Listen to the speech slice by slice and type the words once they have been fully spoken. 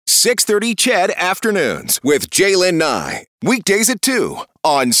6:30 CHED Afternoons with Jaylen Nye. Weekdays at 2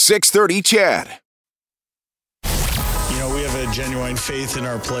 on 6:30 CHED. You know, we have a genuine faith in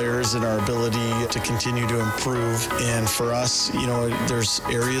our players and our ability to continue to improve. And for us, you know, there's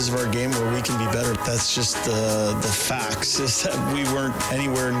areas of our game where we can be better. That's just the facts, is that we weren't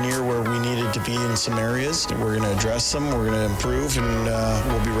anywhere near where we needed to be in some areas. We're going to address them, we're going to improve, and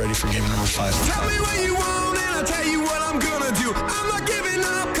we'll be ready for game number 5. Tell me what you want and I'll tell you what I'm going to do. I'm not giving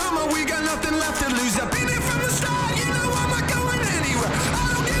up, come on, we got nothing left to lose. I've been here from the start, you know I'm not going anywhere.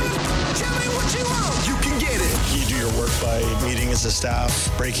 I don't give a tell me what you want, you can get it. You do your work by meeting as a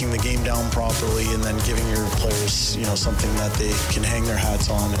staff, breaking the game down properly, and then giving your players, you know, something that they can hang their hats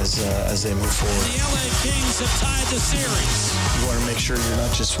on as they move forward. The LA Kings have tied the series. You want to make sure you're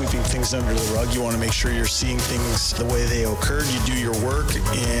not just sweeping things under the rug. You want to make sure you're seeing things the way they occurred. You do your work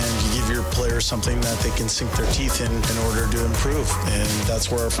and you give your players something that they can sink their teeth in order to improve. And that's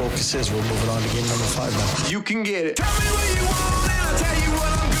where our focus is. We're moving on to game number 5 now. You can get it. Tell me what you want and I'll tell you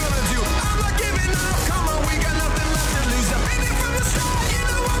what I'm going to do. I'm not giving up, come on, we got nothing left to lose. I've been here from the start, you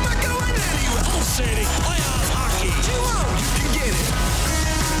know I'm not going anywhere. Pulsating playoff hockey. What you want, you can get it.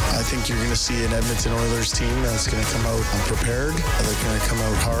 I think you're going to see an Edmonton Oilers team that's going to come out unprepared. They're going to come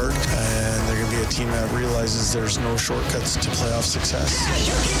out hard, and they're going to be a team that realizes there's no shortcuts to playoff success. You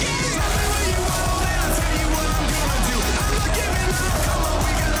can get it. Tell me what you want and I'll tell you what I'm going to do. I'm not giving up, come on,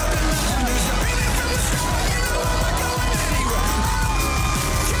 we got nothing left to lose. I've been here from the start, you know I'm not going anywhere.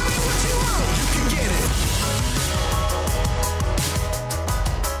 Tell me what you want, you can get it.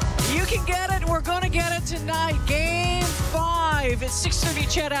 You can get it. We're going to get it tonight. Game 5 at 6:30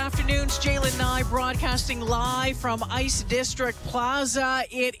 CHED Afternoons. Jaylen Nye broadcasting live from Ice District Plaza.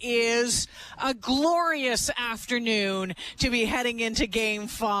 It is a glorious afternoon to be heading into Game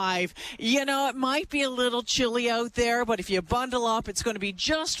 5. You know, it might be a little chilly out there, but if you bundle up, it's going to be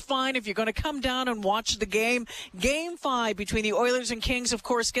just fine. If you're going to come down and watch the game, Game 5 between the Oilers and Kings, of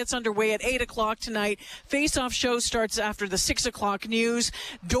course, gets underway at 8 o'clock tonight. Face-off show starts after the 6 o'clock news.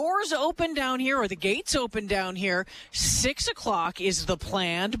 Doors open down here, or the gates open down here. 6 o'clock is the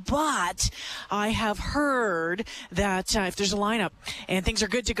plan, but I have heard that if there's a lineup and things are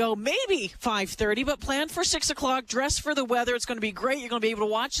good to go, maybe 5:30, but plan for 6 o'clock. Dress for the weather. It's going to be great. You're going to be able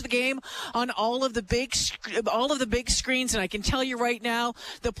to watch the game on all of the big screens, and I can tell you right now,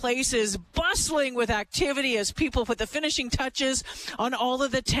 the place is bustling with activity as people put the finishing touches on all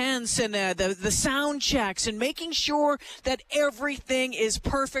of the tents and the sound checks and making sure that everything is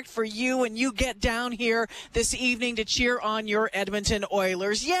perfect for you and you get down here this evening to cheer on your Edmonton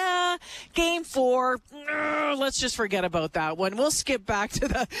Oilers. Yeah, Game 4. Let's just forget about that one. We'll skip back to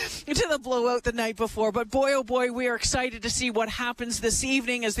the blowout the night before. But boy, oh boy, we are excited to see what happens this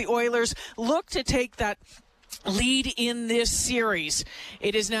evening as the Oilers look to take that lead in this series.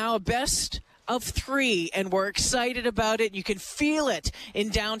 It is now a best of 3, and we're excited about it. You can feel it in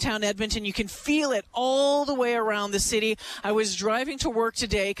downtown Edmonton. You can feel it all the way around the city. I was driving to work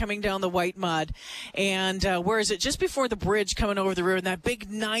today, coming down the White Mud, and where is it? Just before the bridge coming over the river, and that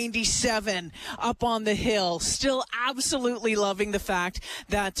big 97 up on the hill. Still absolutely loving the fact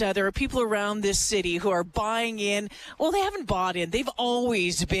that there are people around this city who are buying in. Well, they haven't bought in. They've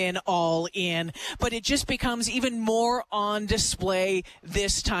always been all in, but it just becomes even more on display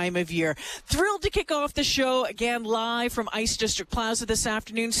this time of year. Thrilled to kick off the show again live from Ice District Plaza this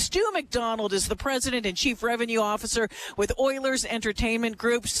afternoon. Stu McDonald is the president and chief revenue officer with Oilers Entertainment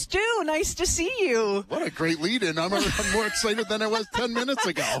Group. Stu, nice to see you. What a great lead-in. I'm more excited than I was 10 minutes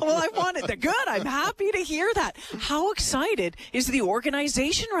ago. Well, I wanted the good. I'm happy to hear that. How excited is the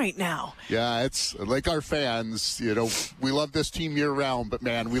organization right now? Yeah, it's like our fans, you know, we love this team year-round, but,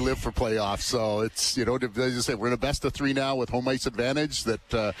 man, we live for playoffs. So it's, you know, as you say, we're in a best of 3 now with home ice advantage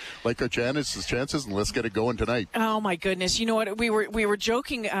that, like our chances, and let's get it going tonight. Oh my goodness! You know what? We were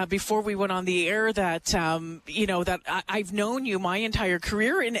joking before we went on the air that you know that I've known you my entire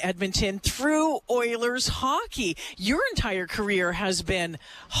career in Edmonton through Oilers hockey. Your entire career has been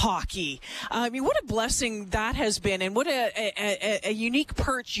hockey. I mean, what a blessing that has been, and what a unique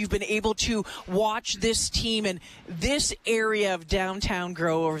perch you've been able to watch this team and this area of downtown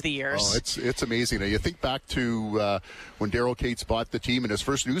grow over the years. Oh, it's amazing. You think back to when Daryl Cates bought the team in his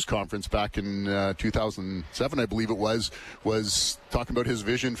first news conference back in 2007, I believe it was talking about his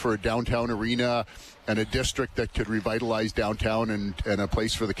vision for a downtown arena and a district that could revitalize downtown and a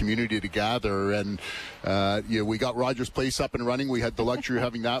place for the community to gather. And we got Rogers Place up and running. We had the luxury of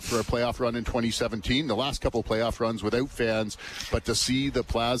having that for a playoff run in 2017. The last couple of playoff runs without fans, but to see the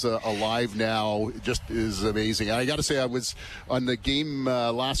plaza alive now just is amazing. I got to say, I was on the game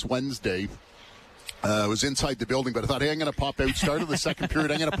last Wednesday. I was inside the building, but I thought, hey, I'm going to pop out. Started the second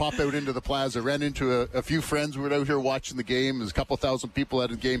period. I'm going to pop out into the plaza. Ran into a few friends who were out here watching the game. There's a couple thousand people at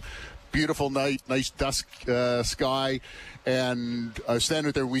the game. Beautiful night, nice dusk sky. And I was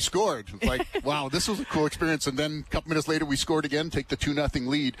standing there. We scored. It was like, wow, this was a cool experience. And then a couple minutes later, we scored again, take the 2-0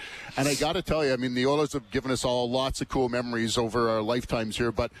 lead. And I got to tell you, I mean, the Oilers have given us all lots of cool memories over our lifetimes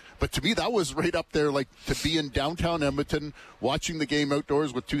here. But to me, that was right up there, like to be in downtown Edmonton, watching the game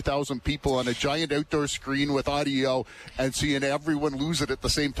outdoors with 2,000 people on a giant outdoor screen with audio and seeing everyone lose it at the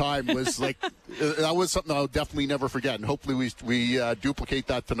same time was like, that was something I'll definitely never forget. And hopefully we duplicate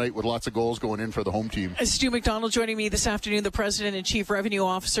that tonight with lots of goals going in for the home team. Stu McDonald joining me this afternoon, the President and Chief Revenue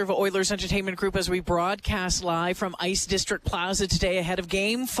Officer of Oilers Entertainment Group, as we broadcast live from Ice District Plaza today ahead of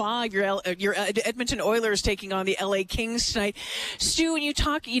Game 5. Your Edmonton Oilers taking on the LA Kings tonight. Stu, when you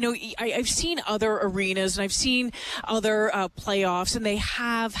talk, I've seen other arenas and I've seen other playoffs, and they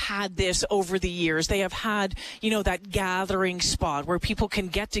have had this over the years. They have had, that gathering spot where people can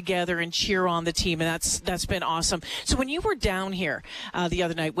get together and cheer on the team, and that's been awesome. So when you were down here the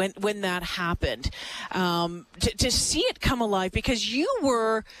other night, when that happened, to see it come alive, because you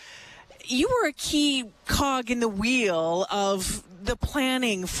were a key cog in the wheel of the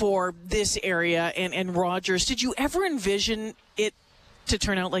planning for this area and Rogers. Did you ever envision it to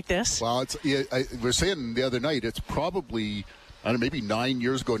turn out like this? Well, I was saying the other night, it's probably, I don't know, maybe 9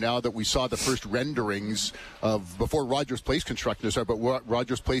 years ago now that we saw the first renderings of, before Rogers Place construction started, but what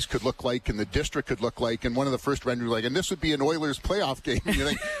Rogers Place could look like and the district could look like, and one of the first renderings, and this would be an Oilers playoff game.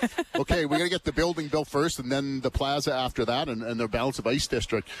 You think, okay, we got to get the building built first and then the plaza after that and the balance of Ice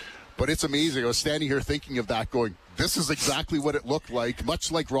District. But it's amazing. I was standing here thinking of that going, this is exactly what it looked like,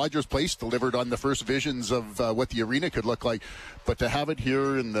 much like Rogers Place delivered on the first visions of what the arena could look like. But to have it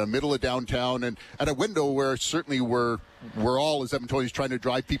here in the middle of downtown and at a window where certainly we're all, as Edmontonians, trying to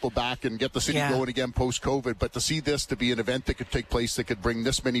drive people back and get the city going again post-COVID. But to see this to be an event that could take place that could bring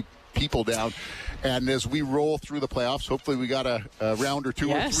this many people down. And as we roll through the playoffs, hopefully we got a round or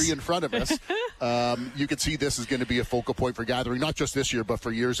two or three in front of us. You can see this is going to be a focal point for gathering, not just this year, but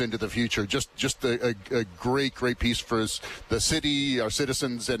for years into the future. Just a great piece for the city, our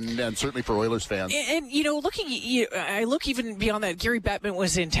citizens, and certainly for Oilers fans. And I look even beyond that. Gary Bettman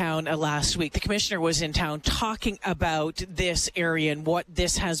was in town last week. The commissioner was in town talking about this area and what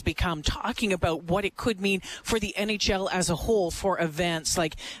this has become, talking about what it could mean for the NHL as a whole, for events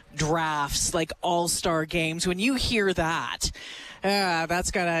like drafts, like all-star games. When you hear that,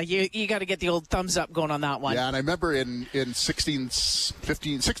 that's you got to get the old thumbs up going on that one. Yeah, and I remember in 16,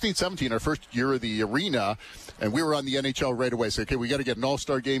 17, our first year of the arena, and we were on the NHL right away. So, okay, we got to get an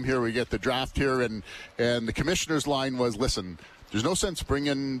all-star game here. We get the draft here. And the commissioner's line was, listen, there's no sense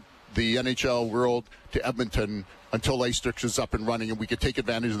bringing the NHL world to Edmonton until Ice District is up and running and we could take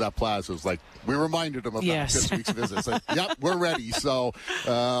advantage of that plaza. It's like, we reminded them of that this week's visit. It's like, yep, we're ready. So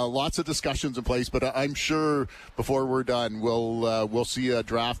lots of discussions in place, but I'm sure before we're done, we'll see a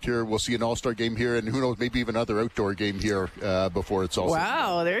draft here, we'll see an all-star game here, and who knows, maybe even another outdoor game here before it's all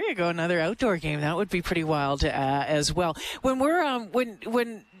Wow, there you go, another outdoor game. That would be pretty wild as well. When we're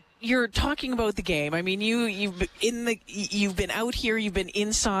when you're talking about the game, I mean, you've been out here, you've been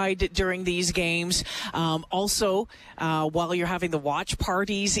inside during these games, also while you're having the watch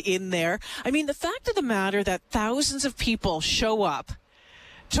parties in there. I mean, the fact of the matter that thousands of people show up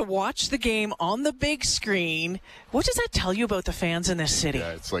to watch the game on the big screen, what does that tell you about the fans in this city?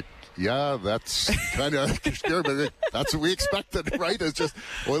 Yeah, it's like, yeah, that's kind of scary, but that's what we expected, right? It's just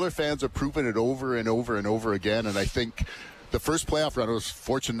Oiler fans have proven it over and over and over again, and I think the first playoff run, I was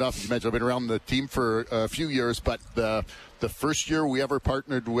fortunate enough, as you mentioned, I've been around the team for a few years, but the first year we ever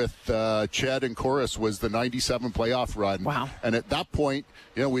partnered with Ched and Chorus was the 97 playoff run. Wow. And at that point,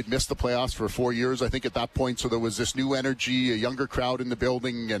 we'd missed the playoffs for 4 years, I think, at that point. So there was this new energy, a younger crowd in the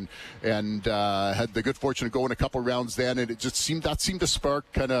building, and had the good fortune of going a couple rounds then. And it just seemed to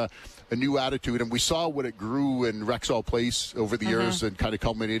spark kind of a new attitude. And we saw what it grew in Rexall Place over the years and kind of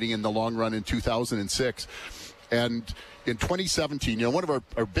culminating in the long run in 2006. And in 2017, one of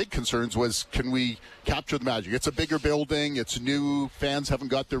our big concerns was, can we capture the magic? It's a bigger building. It's new. Fans haven't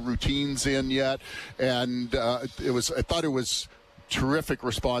got their routines in yet. And I thought it was terrific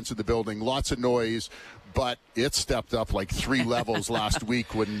response in the building. Lots of noise. But it stepped up like 3 levels last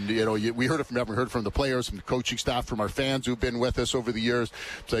week when, we heard it from everyone, heard it from the players, from the coaching staff, from our fans who've been with us over the years,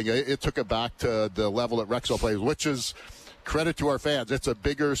 saying it took it back to the level that Rexall plays, which is, credit to our fans. It's a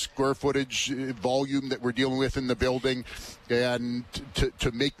bigger square footage volume that we're dealing with in the building, and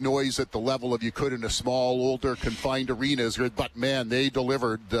to make noise at the level of you could in a small, older, confined arena is good. But, man, they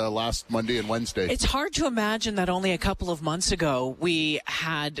delivered last Monday and Wednesday. It's hard to imagine that only a couple of months ago we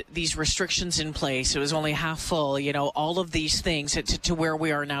had these restrictions in place. It was only half full, all of these things to where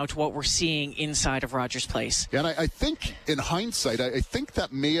we are now, to what we're seeing inside of Rogers Place. And I think, in hindsight, I think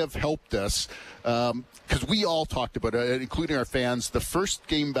that may have helped us, because we all talked about it, including our fans, the first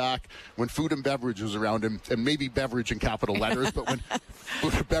game back when food and beverage was around, and maybe beverage in capital letters, but when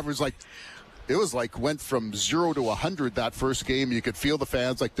food and beverage, it was went from 0 to 100 that first game. You could feel the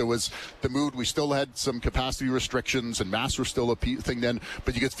fans, there was the mood. We still had some capacity restrictions, and masks were still a thing then,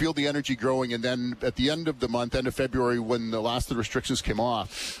 but you could feel the energy growing. And then at the end of the month, end of February, when the last of the restrictions came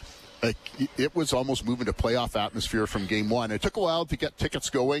off, it was almost moving to playoff atmosphere from game one. It took a while to get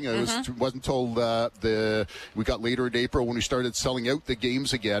tickets going. It wasn't until we got later in April when we started selling out the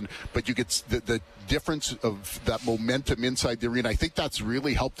games again. But you get the difference of that momentum inside the arena. I think that's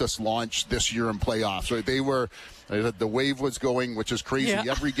really helped us launch this year in playoffs. So the wave was going, which is crazy. Yeah.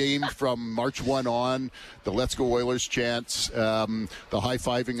 Every game from March 1 on, the Let's Go Oilers chants, the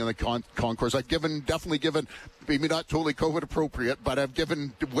high-fiving in the concourse. I've definitely given, maybe not totally COVID appropriate, but I've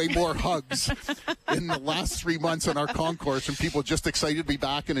given way more hugs in the last 3 months in our concourse, and people just excited to be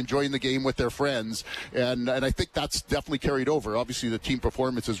back and enjoying the game with their friends. And I think that's definitely carried over. Obviously, the team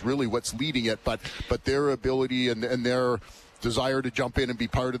performance is really what's leading it, but their ability and their desire to jump in and be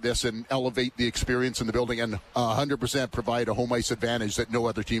part of this and elevate the experience in the building and 100% provide a home ice advantage that no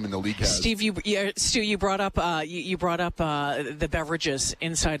other team in the league has. Steve, you brought up the beverages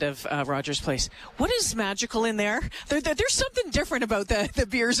inside of Rogers Place. What is magical in there? There's something different about the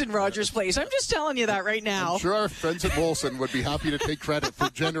beers in Rogers Place. I'm just telling you that right now. I'm sure our friends at Molson would be happy to take credit for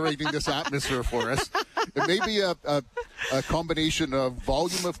generating this atmosphere for us. It may be a combination of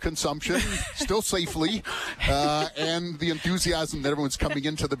volume of consumption, still safely, and the enthusiasm that everyone's coming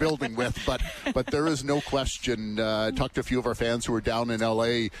into the building with, but there is no question. I talked to a few of our fans who were down in LA,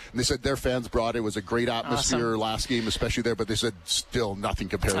 and they said their fans brought it. It was a great atmosphere last game, especially there, but they said still nothing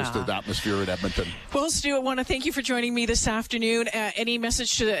compares to the atmosphere in Edmonton. Well, Stu, I want to thank you for joining me this afternoon. Any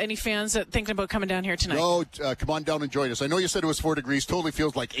message to any fans that thinking about coming down here tonight? No, come on down and join us. I know you said it was 4 degrees. Totally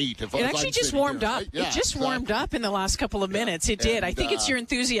feels like 8. It actually just warmed up. Yeah, it just warmed up in the last couple of minutes. It did. I think it's your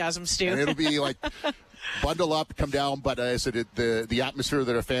enthusiasm, Stu. And it'll be bundle up, come down. But I said the atmosphere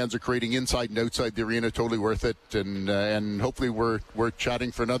that our fans are creating inside and outside the arena, totally worth it. And hopefully we're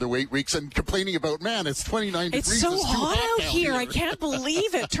chatting for another 8 weeks and complaining about, man, it's 29 degrees. It's so hot out here. I can't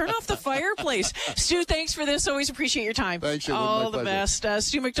believe it. Turn off the fireplace. Stu, thanks for this. Always appreciate your time. Thanks, Shailen. All the best.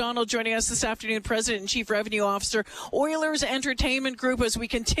 Stu McDonald joining us this afternoon, President and Chief Revenue Officer, Oilers Entertainment Group, as we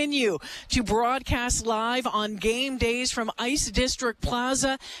continue to broadcast live on game days from Ice District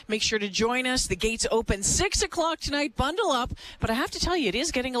Plaza. Make sure to join us. The gates open 6 o'clock tonight. Bundle up. But I have to tell you, it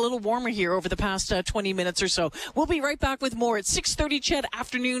is getting a little warmer here over the past 20 minutes or so. We'll be right back with more at 6:30 CHED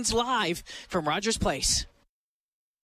Afternoons live from Rogers Place.